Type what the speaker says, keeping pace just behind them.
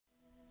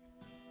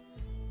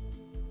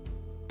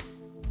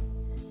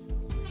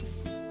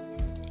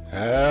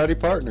Howdy,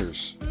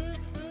 partners.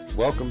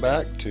 Welcome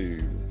back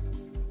to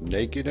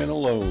Naked and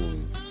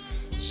Alone,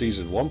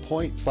 Season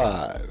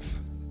 1.5.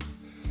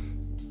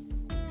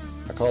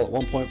 I call it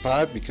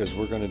 1.5 because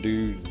we're going to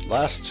do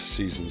last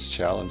season's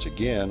challenge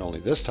again, only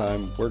this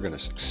time we're going to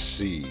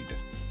succeed.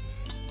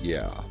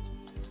 Yeah,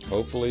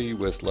 hopefully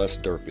with less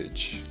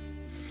derpage.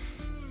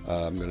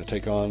 I'm going to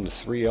take on the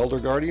 3 Elder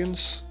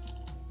Guardians,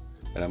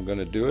 and I'm going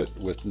to do it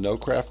with no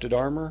crafted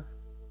armor,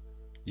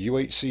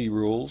 UHC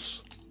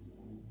rules,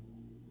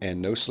 and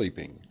no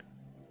sleeping.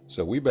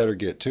 So we better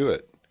get to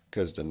it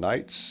because the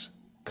night's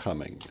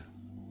coming.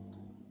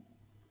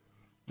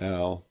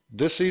 Now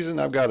this season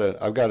I've got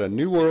a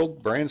new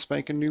world, brand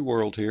spanking new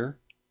world here.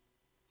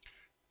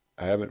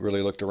 I haven't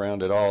really looked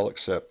around at all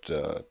except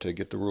to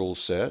get the rules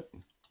set,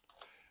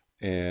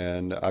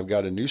 and I've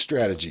got a new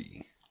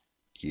strategy.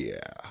 Yeah,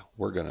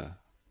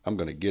 I'm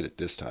gonna get it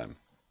this time.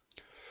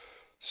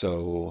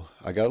 So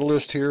I got a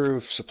list here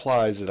of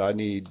supplies that I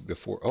need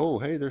before. Oh,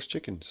 hey, there's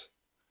chickens.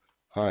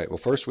 All right, well,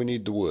 first we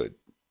need the wood.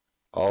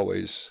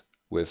 Always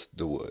with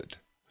the wood.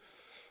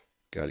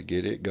 Got to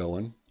get it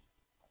going.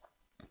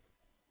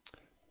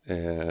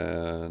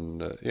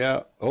 And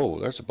yeah, oh,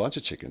 there's a bunch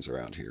of chickens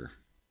around here.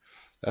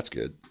 That's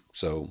good.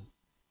 So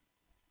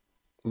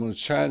I'm going to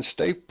try and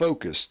stay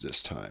focused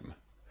this time.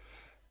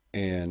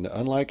 And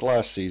unlike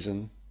last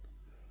season,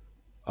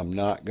 I'm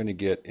not going to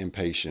get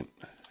impatient.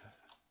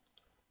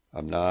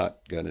 I'm not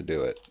going to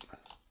do it.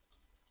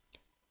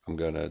 I'm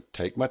going to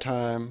take my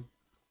time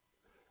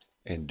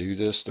and do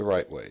this the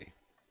right way.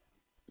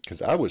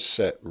 Because I was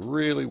set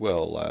really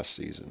well last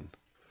season.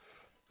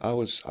 I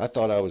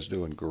thought I was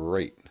doing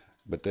great,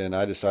 but then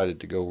I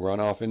decided to go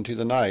run off into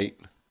the night,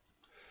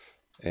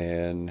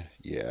 and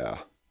yeah,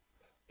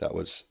 that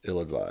was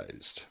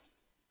ill-advised.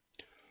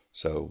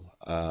 So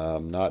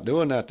I'm not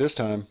doing that this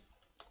time.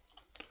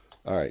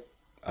 All right,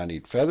 I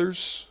need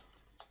feathers,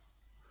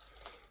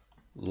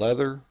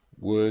 leather,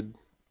 wood.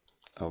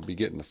 I'll be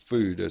getting the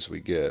food as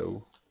we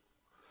go.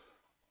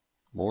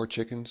 More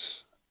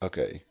chickens.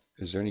 Okay.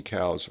 Is there any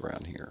cows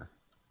around here?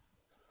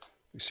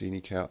 You see any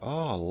cow?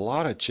 Oh, a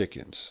lot of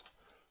chickens.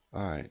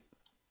 All right.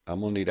 I'm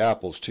going to need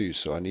apples too,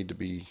 so I need to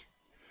be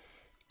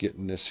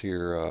getting this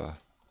here,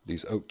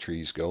 these oak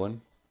trees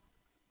going.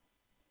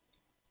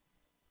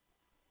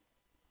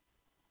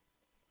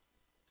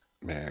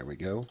 There we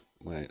go.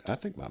 Wait, I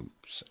think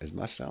is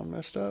my sound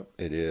messed up?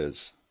 It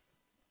is.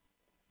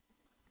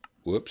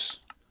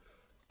 Whoops.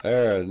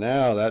 There,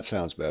 now that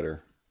sounds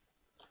better.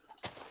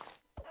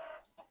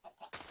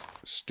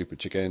 Stupid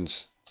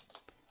chickens.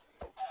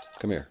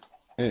 Come here.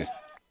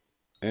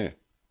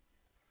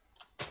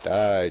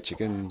 Die,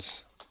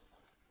 chickens.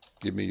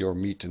 Give me your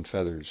meat and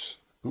feathers.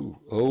 Ooh.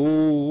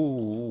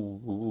 Oh,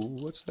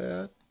 what's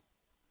that?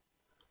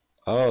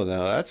 Oh,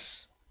 now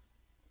that's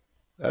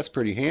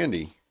pretty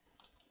handy.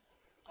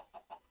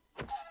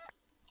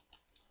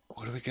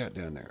 What do we got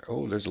down there?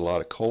 Oh, there's a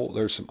lot of coal.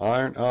 There's some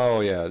iron. Oh,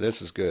 yeah,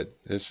 this is good.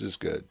 This is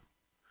good.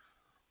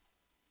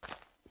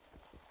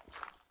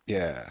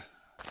 Yeah.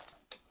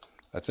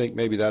 I think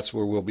maybe that's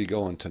where we'll be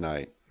going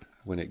tonight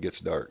when it gets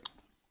dark.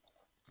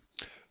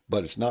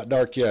 But it's not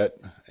dark yet,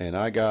 and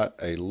I got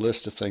a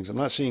list of things. I'm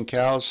not seeing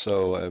cows,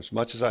 so as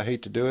much as I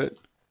hate to do it,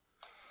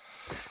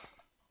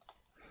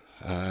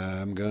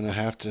 I'm going to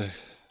have to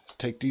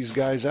take these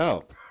guys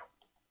out.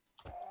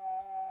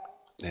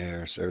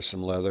 There's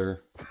some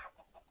leather.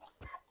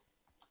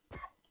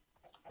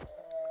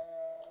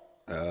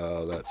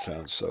 Oh, that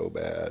sounds so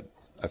bad.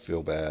 I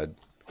feel bad.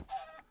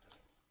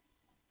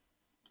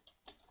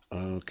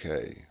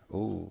 Okay.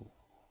 Oh,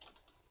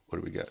 what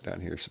do we got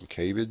down here? Some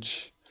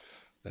cabbage.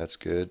 That's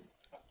good.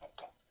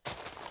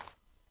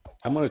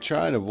 I'm going to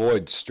try and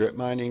avoid strip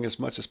mining as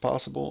much as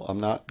possible. I'm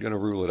not going to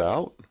rule it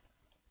out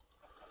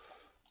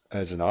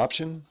as an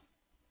option,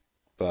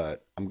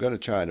 but I'm going to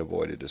try and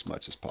avoid it as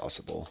much as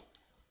possible.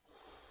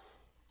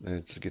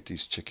 Let's get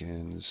these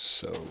chickens.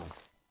 So,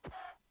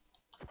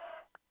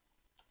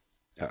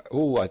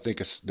 oh, I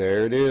think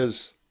there it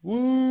is.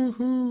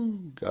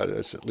 Woohoo! Got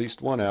us at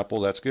least one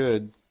apple. That's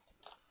good.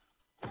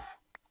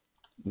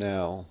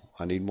 Now,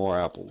 I need more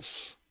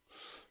apples.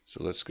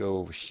 So let's go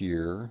over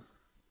here,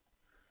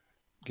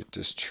 get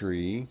this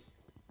tree.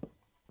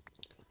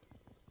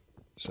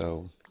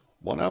 So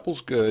 1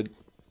 apple's good.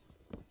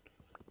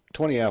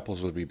 20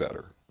 apples would be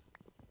better.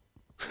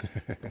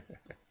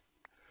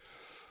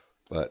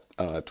 But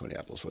I don't have 20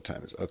 apples. What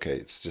time is it? Okay,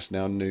 it's just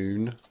now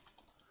noon.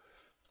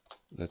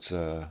 Let's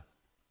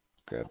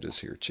grab this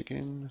here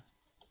chicken.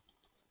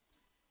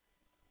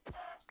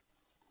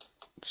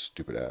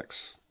 Stupid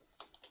axe.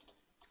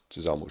 Which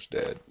is almost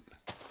dead.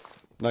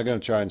 I'm not going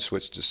to try and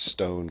switch to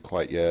stone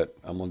quite yet.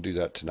 I'm going to do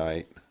that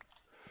tonight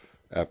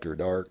after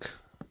dark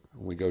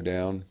when we go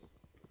down,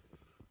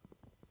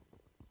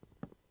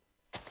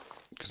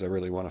 because I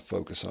really want to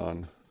focus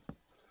on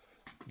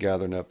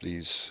gathering up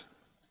these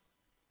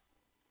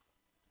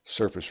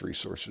surface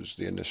resources,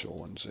 the initial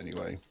ones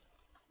anyway.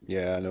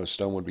 Yeah, I know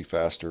stone would be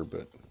faster,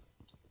 but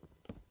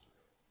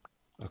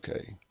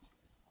okay.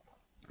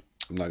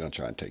 I'm not going to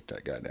try and take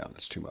that guy down.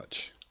 It's too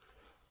much.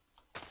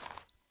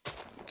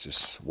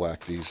 just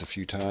whack these a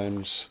few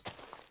times.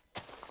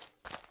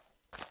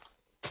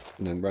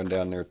 And then run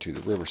down there to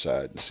the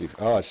riverside and see.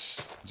 Oh, I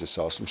just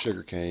saw some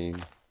sugar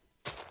cane.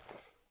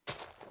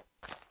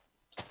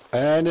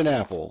 And an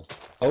apple.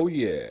 Oh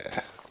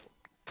yeah.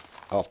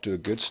 Off to a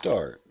good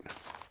start.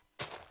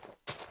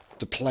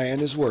 The plan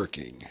is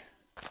working.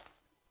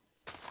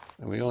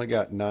 And we only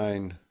got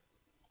 9.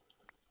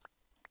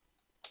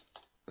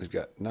 We've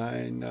got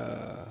 9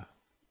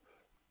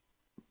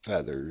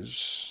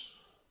 feathers.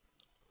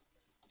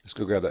 Let's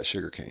go grab that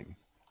sugar cane.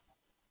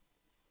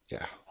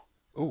 Yeah.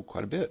 Oh,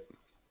 quite a bit.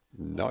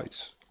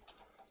 Nice.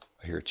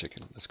 I hear a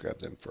chicken. Let's grab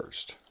them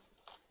first.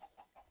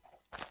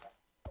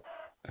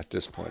 At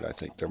this point, I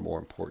think they're more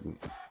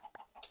important.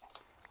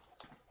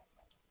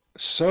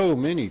 So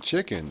many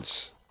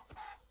chickens.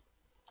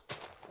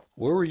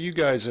 Where were you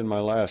guys in my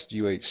last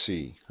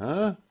UHC?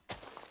 Huh?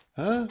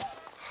 Huh?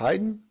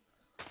 Hiding?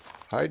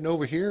 Hiding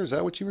over here? Is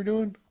that what you were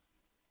doing?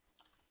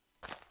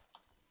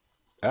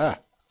 Ah,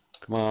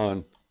 come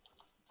on.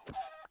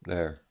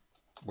 There.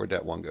 Where'd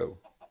that one go?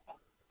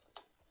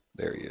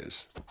 There he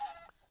is.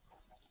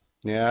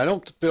 Yeah, I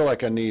don't feel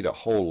like I need a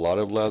whole lot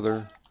of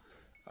leather.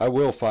 I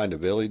will find a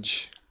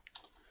village,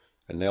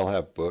 and they'll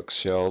have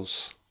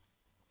bookshelves.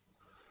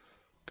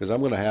 Because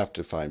I'm going to have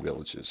to find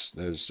villages.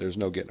 There's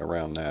no getting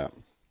around that.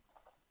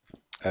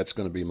 That's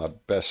going to be my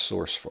best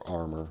source for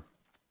armor.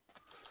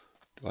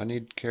 Do I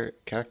need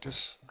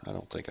cactus? I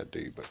don't think I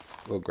do, but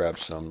we'll grab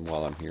some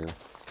while I'm here.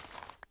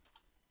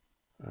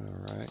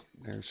 All right,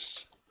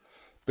 there's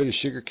a bit of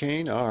sugar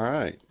cane. All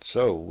right,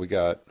 so we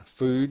got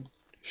food,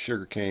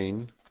 sugar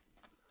cane,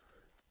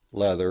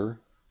 leather,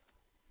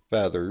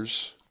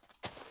 feathers.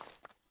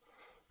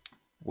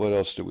 What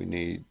else do we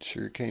need?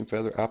 Sugar cane,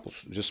 feather,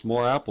 apples. Just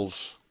more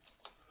apples.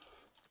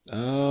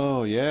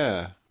 Oh,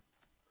 yeah.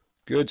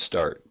 Good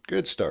start.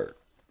 Good start.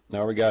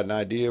 Now we got an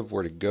idea of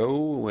where to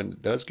go when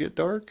it does get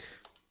dark.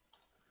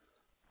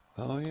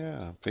 Oh,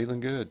 yeah.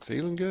 Feeling good.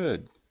 Feeling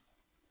good.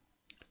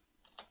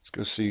 Let's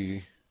go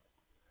see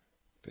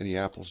if any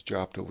apples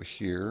dropped over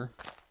here.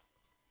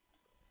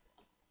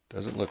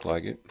 Doesn't look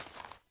like it.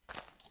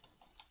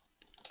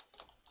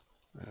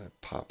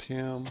 Pop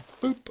him.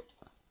 Boop.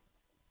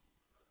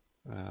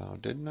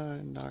 Didn't I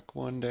knock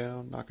one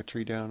down? Knock a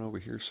tree down over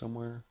here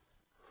somewhere?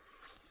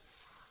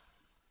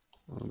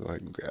 I'll go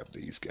ahead and grab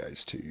these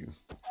guys too.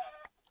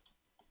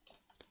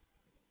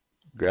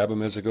 Grab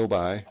them as I go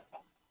by.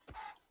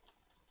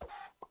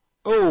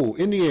 Oh,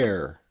 in the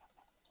air.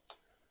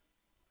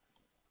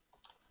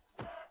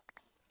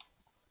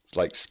 It's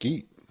like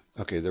skeet.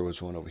 Okay, there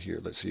was one over here.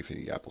 Let's see if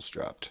any apples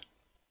dropped.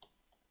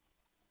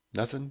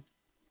 Nothing?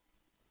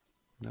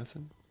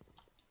 Nothing?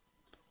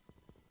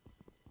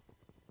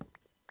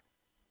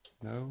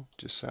 No?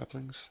 Just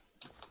saplings?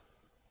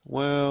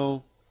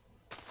 Well,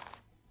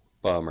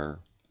 bummer.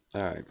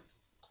 Alright.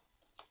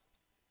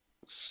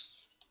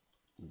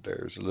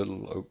 There's a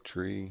little oak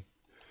tree.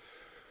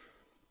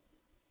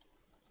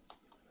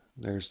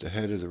 There's the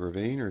head of the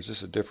ravine, or is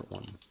this a different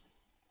one?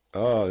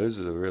 Oh, this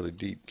is a really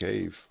deep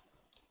cave.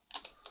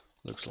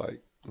 Looks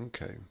like.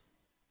 Okay.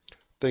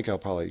 Think I'll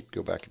probably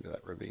go back into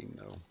that ravine,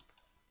 though.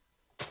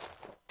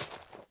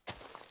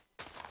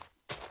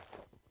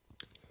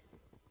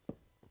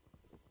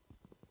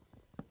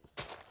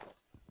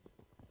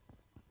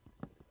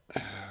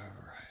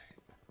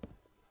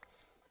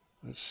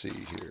 Let's see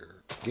here.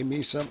 Give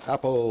me some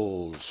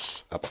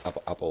apples.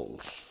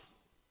 Apples.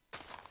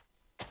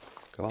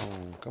 Come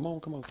on, come on,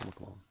 come on, come on,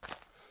 come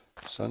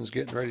on. Sun's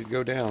getting ready to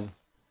go down.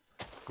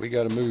 We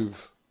got to move.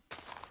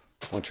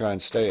 I'm going to try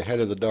and stay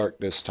ahead of the dark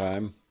this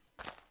time.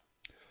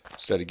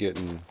 Instead of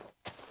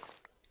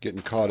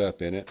getting caught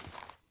up in it.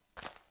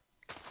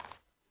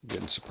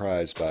 Getting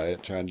surprised by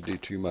it. Trying to do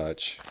too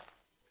much.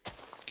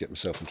 Get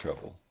myself in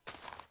trouble.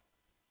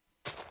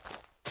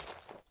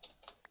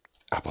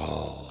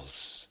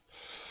 Apples.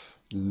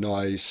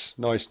 Nice,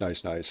 nice,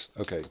 nice, nice.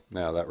 Okay,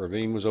 now that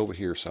ravine was over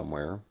here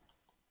somewhere.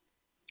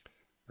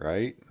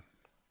 Right?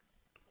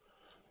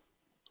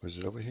 Was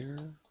it over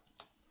here?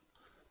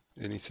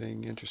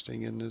 Anything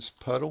interesting in this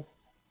puddle?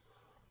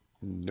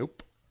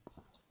 Nope.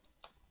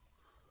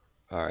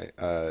 Alright,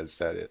 is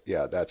that it?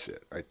 Yeah, that's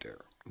it right there.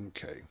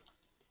 Okay.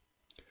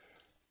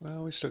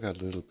 Well, we still got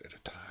a little bit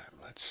of time.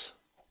 Let's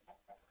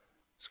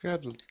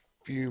grab a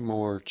few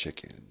more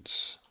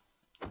chickens.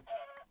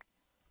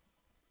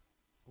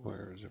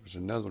 There was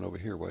another one over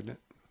here, wasn't it?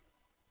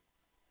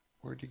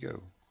 Where'd he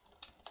go?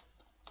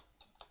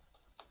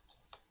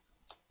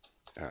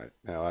 Alright,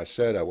 now I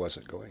said I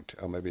wasn't going to.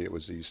 Oh, maybe it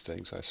was these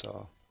things I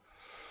saw.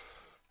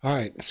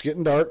 Alright, it's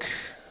getting dark.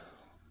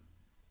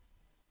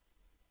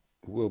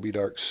 Will be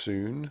dark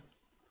soon.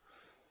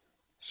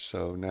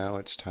 So now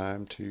it's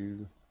time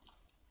to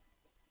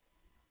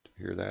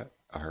hear that.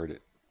 I heard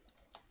it.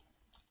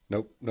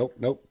 Nope, nope,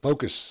 nope.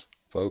 Focus.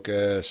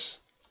 Focus.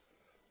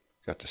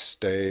 Got to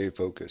stay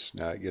focused.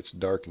 Now it gets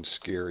dark and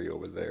scary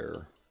over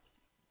there.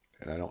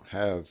 And I don't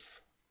have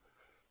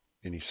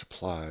any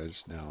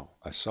supplies. Now,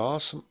 I saw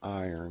some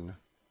iron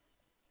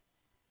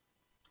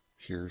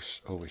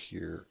over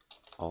here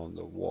on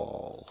the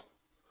wall.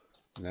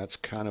 And that's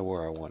kind of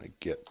where I want to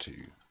get to.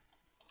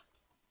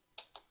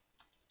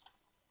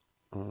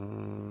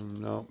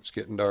 No, it's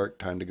getting dark.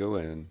 Time to go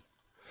in.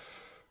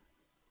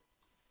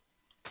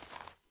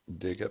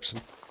 Dig up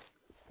some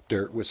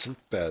dirt with some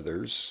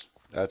feathers.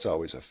 That's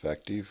always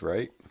effective,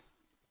 right?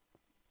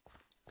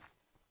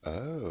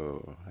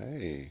 Oh,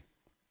 hey.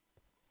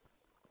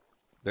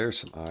 There's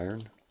some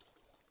iron.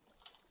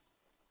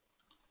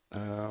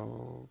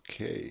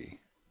 Okay.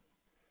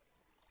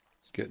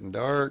 It's getting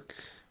dark.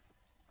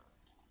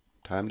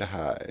 Time to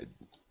hide.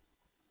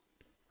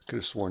 I could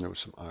have sworn there was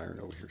some iron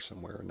over here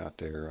somewhere. Not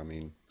there. I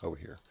mean, over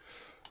here.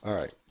 All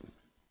right.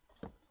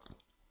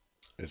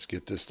 Let's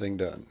get this thing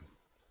done.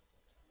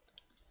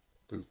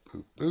 Boop,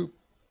 boop, boop.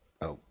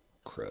 Oh,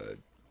 crud.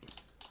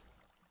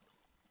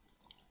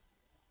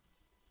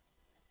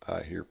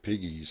 I hear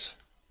piggies.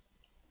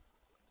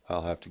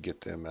 I'll have to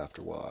get them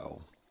after a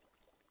while.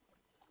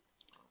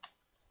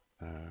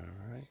 All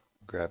right.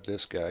 Grab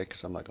this guy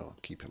because I'm not going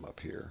to keep him up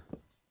here.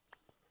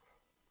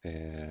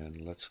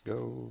 And let's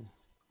go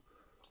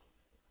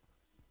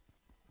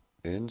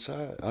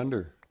inside,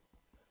 under,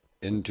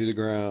 into the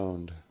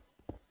ground.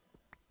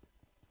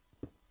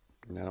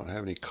 And I don't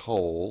have any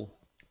coal.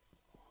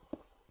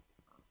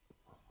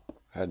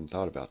 Hadn't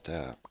thought about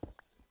that.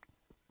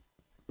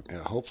 Yeah,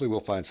 hopefully we'll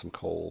find some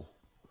coal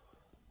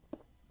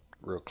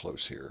real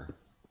close here.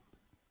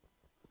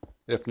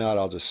 If not,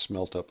 I'll just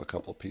smelt up a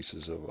couple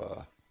pieces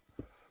of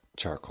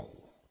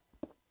charcoal.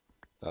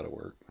 That'll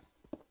work.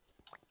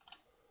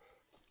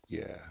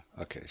 Yeah,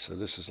 okay, so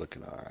this is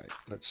looking all right.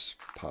 Let's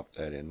pop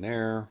that in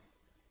there.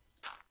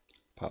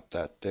 Pop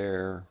that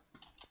there.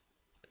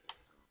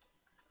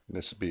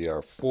 This will be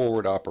our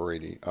forward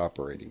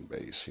operating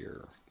base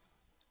here.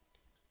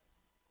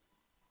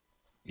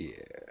 Yeah,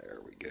 there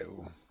we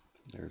go.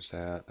 There's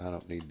that. I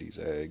don't need these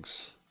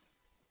eggs.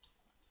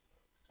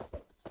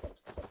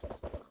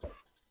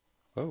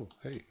 Oh,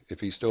 hey,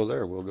 if he's still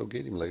there, we'll go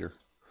get him later.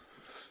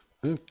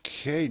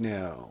 Okay,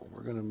 now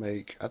we're gonna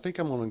make, I think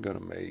I'm only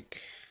gonna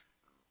make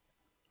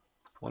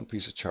one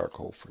piece of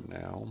charcoal for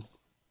now.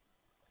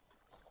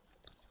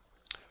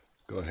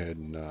 Go ahead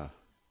and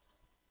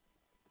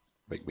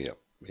make me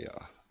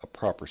a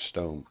proper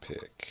stone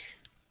pick.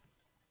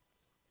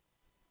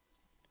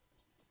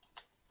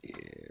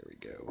 There we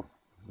go.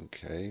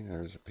 Okay,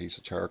 there's a piece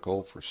of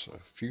charcoal for a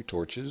few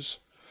torches.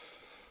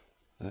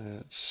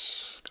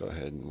 Let's go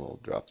ahead and we'll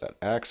drop that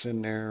axe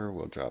in there.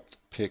 We'll drop the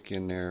pick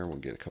in there. We'll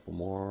get a couple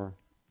more.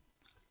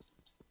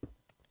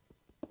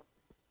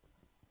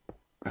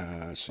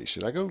 Let's see,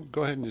 should I go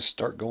ahead and just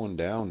start going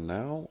down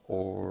now,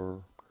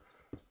 or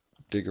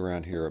dig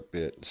around here a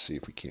bit and see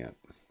if we can't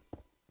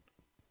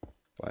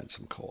find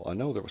some coal? I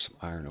know there was some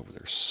iron over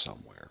there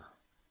somewhere.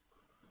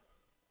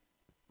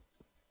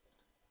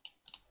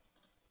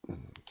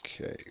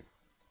 Okay.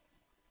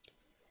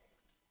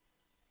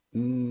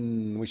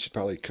 We should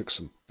probably cook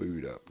some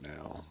food up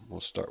now.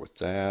 We'll start with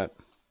that.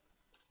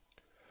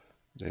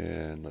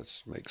 Then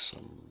let's make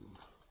some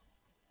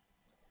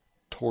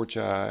torch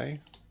eye.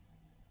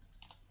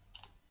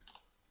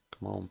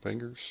 Come on,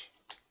 fingers.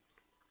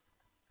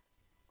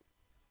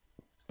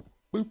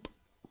 Boop.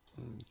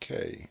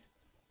 Okay.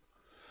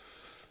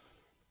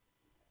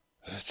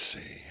 Let's see.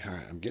 All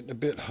right, I'm getting a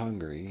bit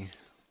hungry.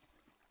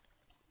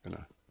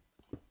 Gonna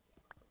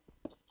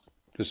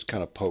just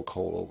kind of poke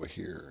hole over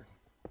here.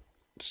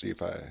 See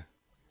if I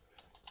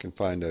can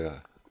find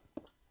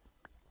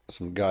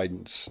some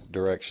guidance,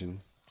 direction,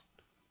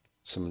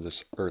 some of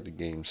this early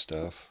game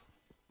stuff.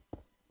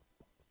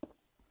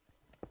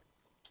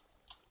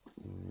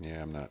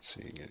 Yeah, I'm not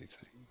seeing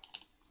anything.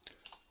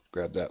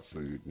 Grab that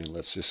food and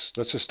let's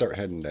just start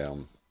heading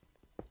down.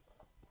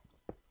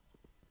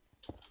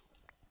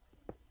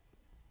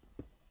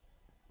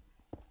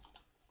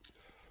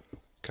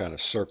 Kind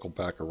of circle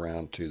back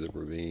around to the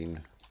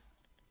ravine.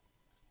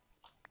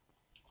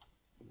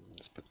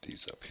 Let's put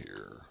these up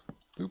here.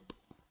 Boop.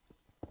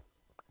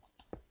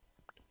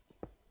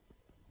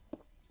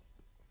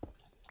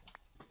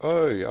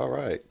 Oh, all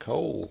right,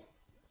 coal.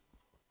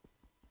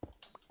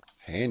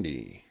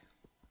 Handy.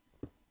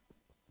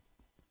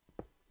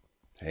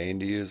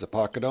 Handy as a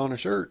pocket on a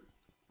shirt.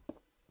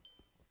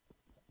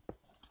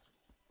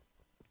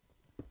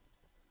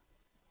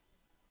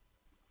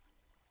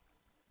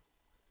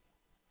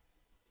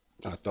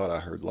 I thought I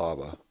heard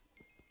lava.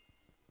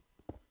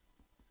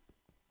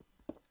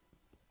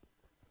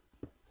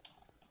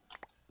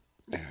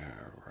 All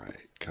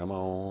right, come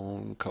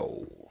on,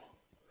 coal.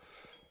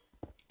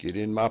 Get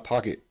in my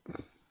pocket.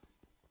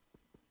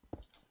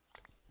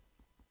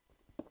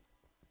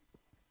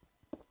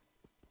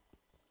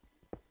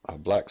 A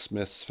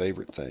blacksmith's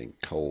favorite thing,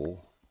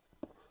 coal.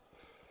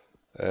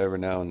 Every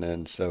now and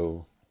then,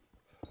 so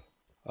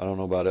I don't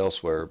know about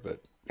elsewhere, but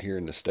here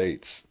in the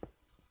States,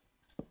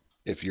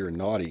 if you're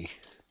naughty,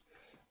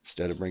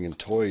 instead of bringing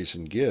toys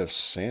and gifts,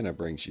 Santa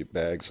brings you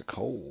bags of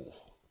coal.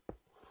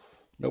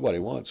 Nobody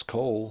wants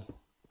coal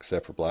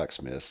except for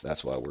blacksmiths.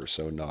 That's why we're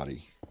so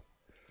naughty.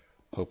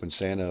 Hoping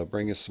Santa will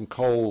bring us some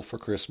coal for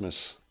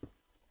Christmas.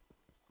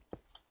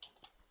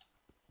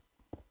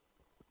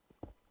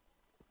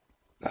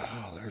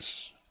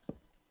 surface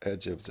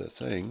edge of the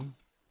thing.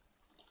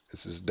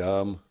 This is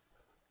dumb,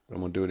 but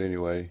I'm going to do it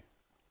anyway.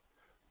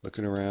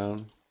 Looking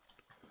around.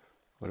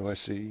 What do I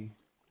see?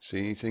 See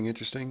anything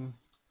interesting?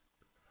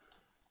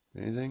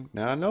 Anything?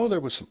 Now I know there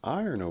was some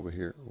iron over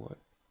here. What?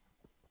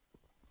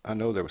 I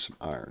know there was some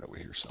iron over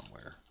here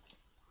somewhere.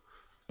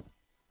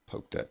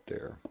 Poke that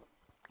there.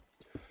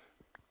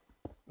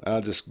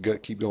 I'll just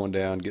keep going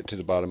down, get to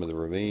the bottom of the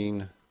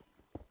ravine,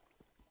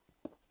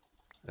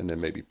 and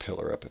then maybe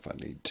pillar up if I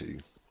need to.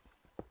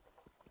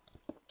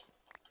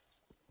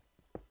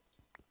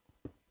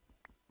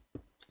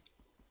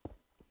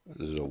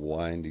 This is a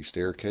windy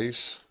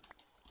staircase.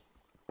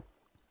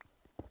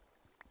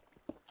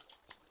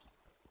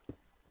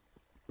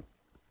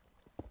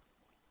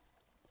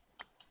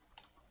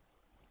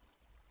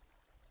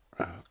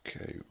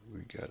 Okay,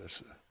 we got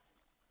us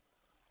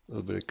a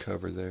little bit of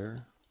cover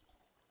there.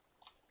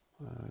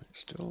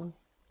 Still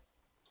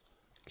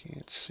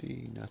can't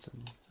see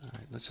nothing. All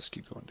right, let's just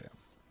keep going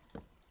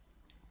down.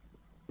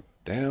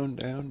 Down,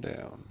 down,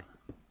 down.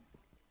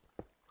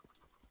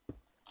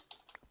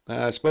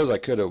 I suppose I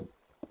could have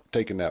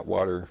taken that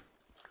water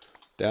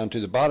down to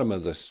the bottom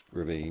of this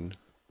ravine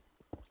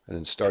and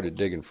then started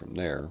digging from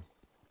there.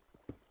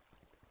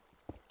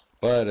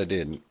 But I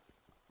didn't,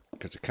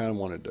 because I kind of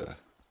wanted to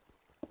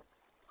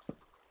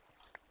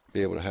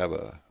be able to have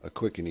a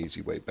quick and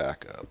easy way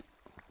back up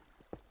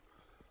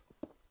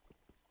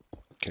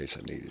in case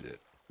I needed it.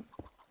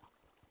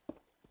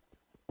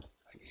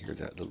 I can hear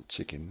that little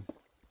chicken.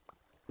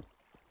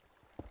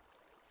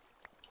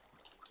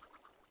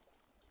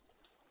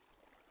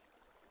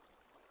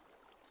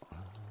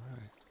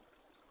 Alright.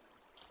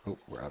 Oh,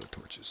 we're out of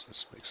torches.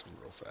 Let's make some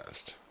real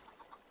fast.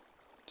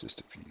 Just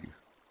a few.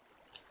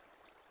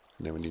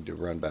 And then we need to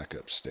run back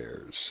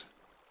upstairs.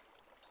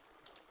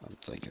 I'm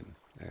thinking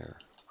there.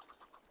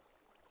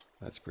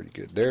 That's pretty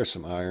good. There's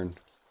some iron.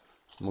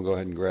 I'm going to go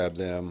ahead and grab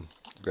them.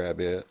 Grab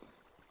it.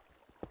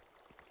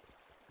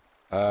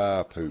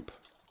 Ah, poop.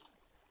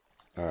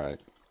 Alright.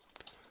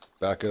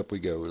 Back up we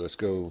go. Let's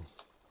go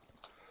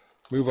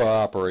move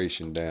our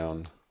operation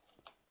down.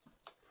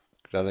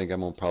 Because I think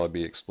I'm going to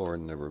probably be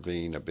exploring the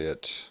ravine a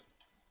bit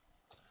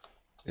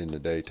in the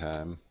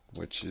daytime,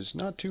 which is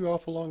not too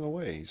awful long a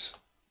ways.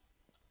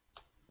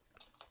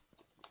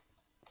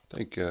 I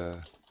think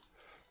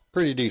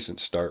pretty decent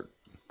start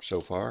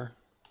so far.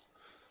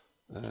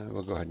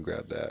 We'll go ahead and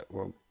grab that.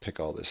 We'll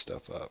pick all this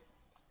stuff up.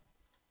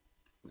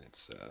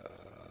 It's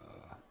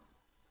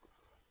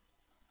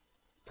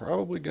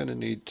probably going to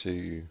need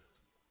to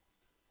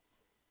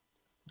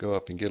go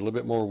up and get a little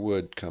bit more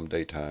wood come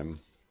daytime,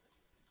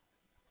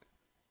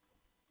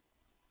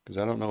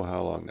 because I don't know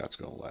how long that's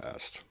going to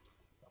last.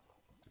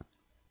 I'm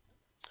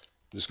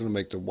just going to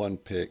make the one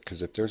pick,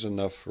 because if there's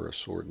enough for a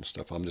sword and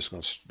stuff, I'm just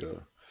going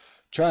to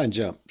try and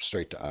jump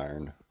straight to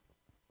iron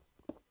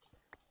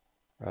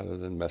rather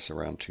than mess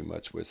around too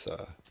much with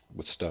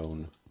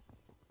stone.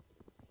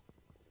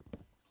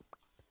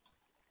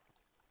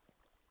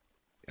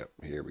 Yep,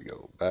 here we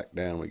go. Back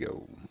down we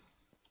go.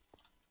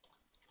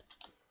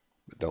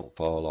 But don't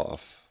fall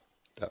off.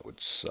 That would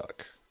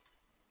suck.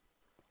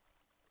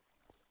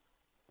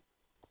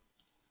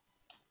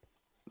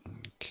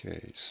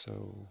 Okay,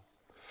 so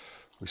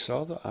we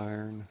saw the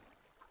iron.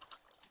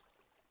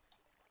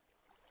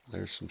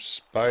 There's some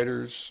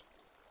spiders.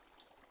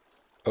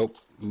 Oh,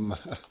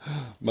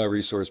 my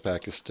resource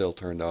pack is still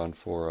turned on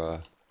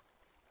for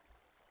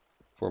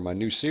my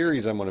new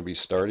series I'm going to be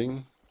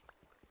starting.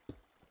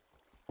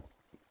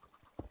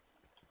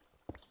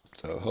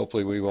 So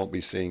hopefully we won't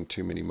be seeing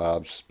too many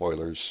mob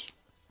spoilers.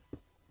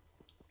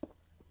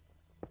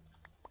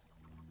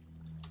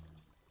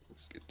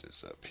 Let's get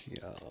this up here.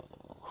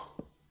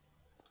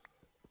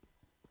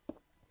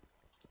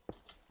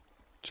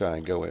 Try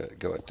and go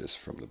at this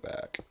from the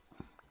back.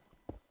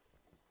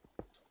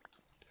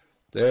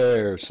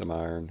 There's some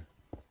iron.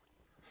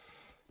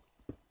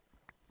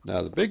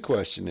 Now the big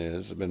question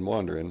is, I've been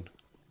wondering,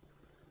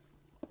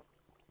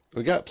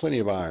 we got plenty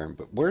of iron,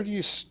 but where do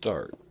you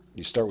start?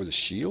 You start with a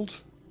shield?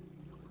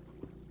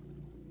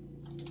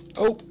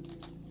 Oh!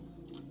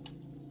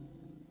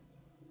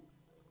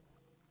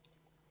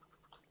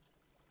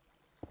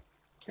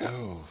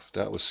 Oh,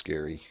 that was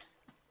scary.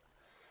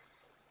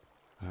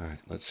 Alright,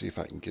 let's see if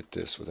I can get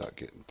this without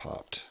getting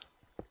popped.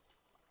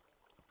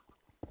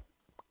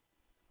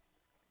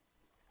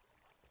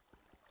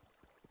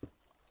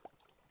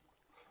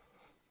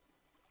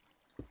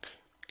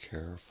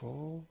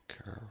 Careful,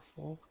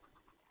 careful.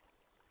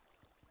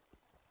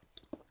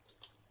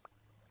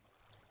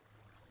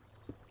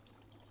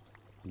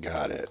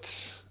 Got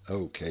it.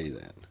 Okay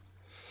then.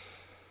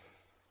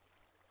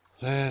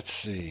 Let's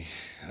see.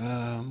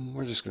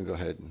 We're just going to go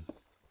ahead and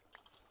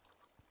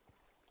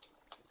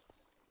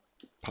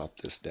pop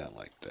this down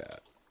like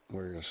that.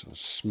 We're just going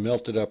to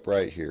smelt it up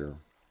right here.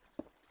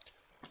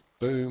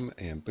 Boom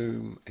and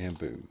boom and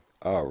boom.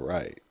 All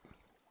right.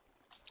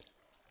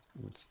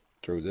 Let's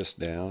throw this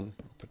down.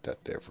 Put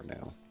that there for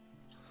now.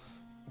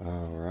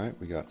 All right,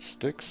 we got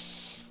sticks.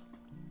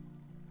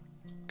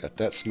 Got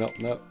that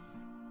smelting up.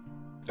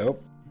 Oh.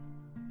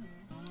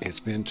 It's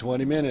been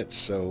 20 minutes,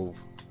 so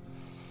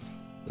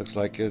looks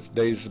like this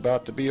day's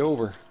about to be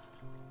over.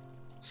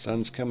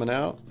 Sun's coming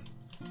out.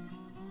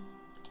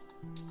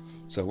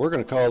 So we're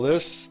going to call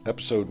this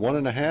episode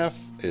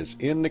 1.5 is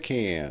in the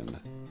can.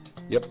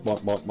 Yep,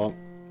 bonk, bonk, bonk.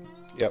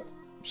 Yep.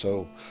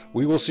 So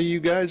we will see you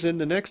guys in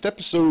the next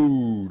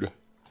episode.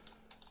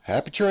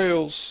 Happy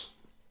trails.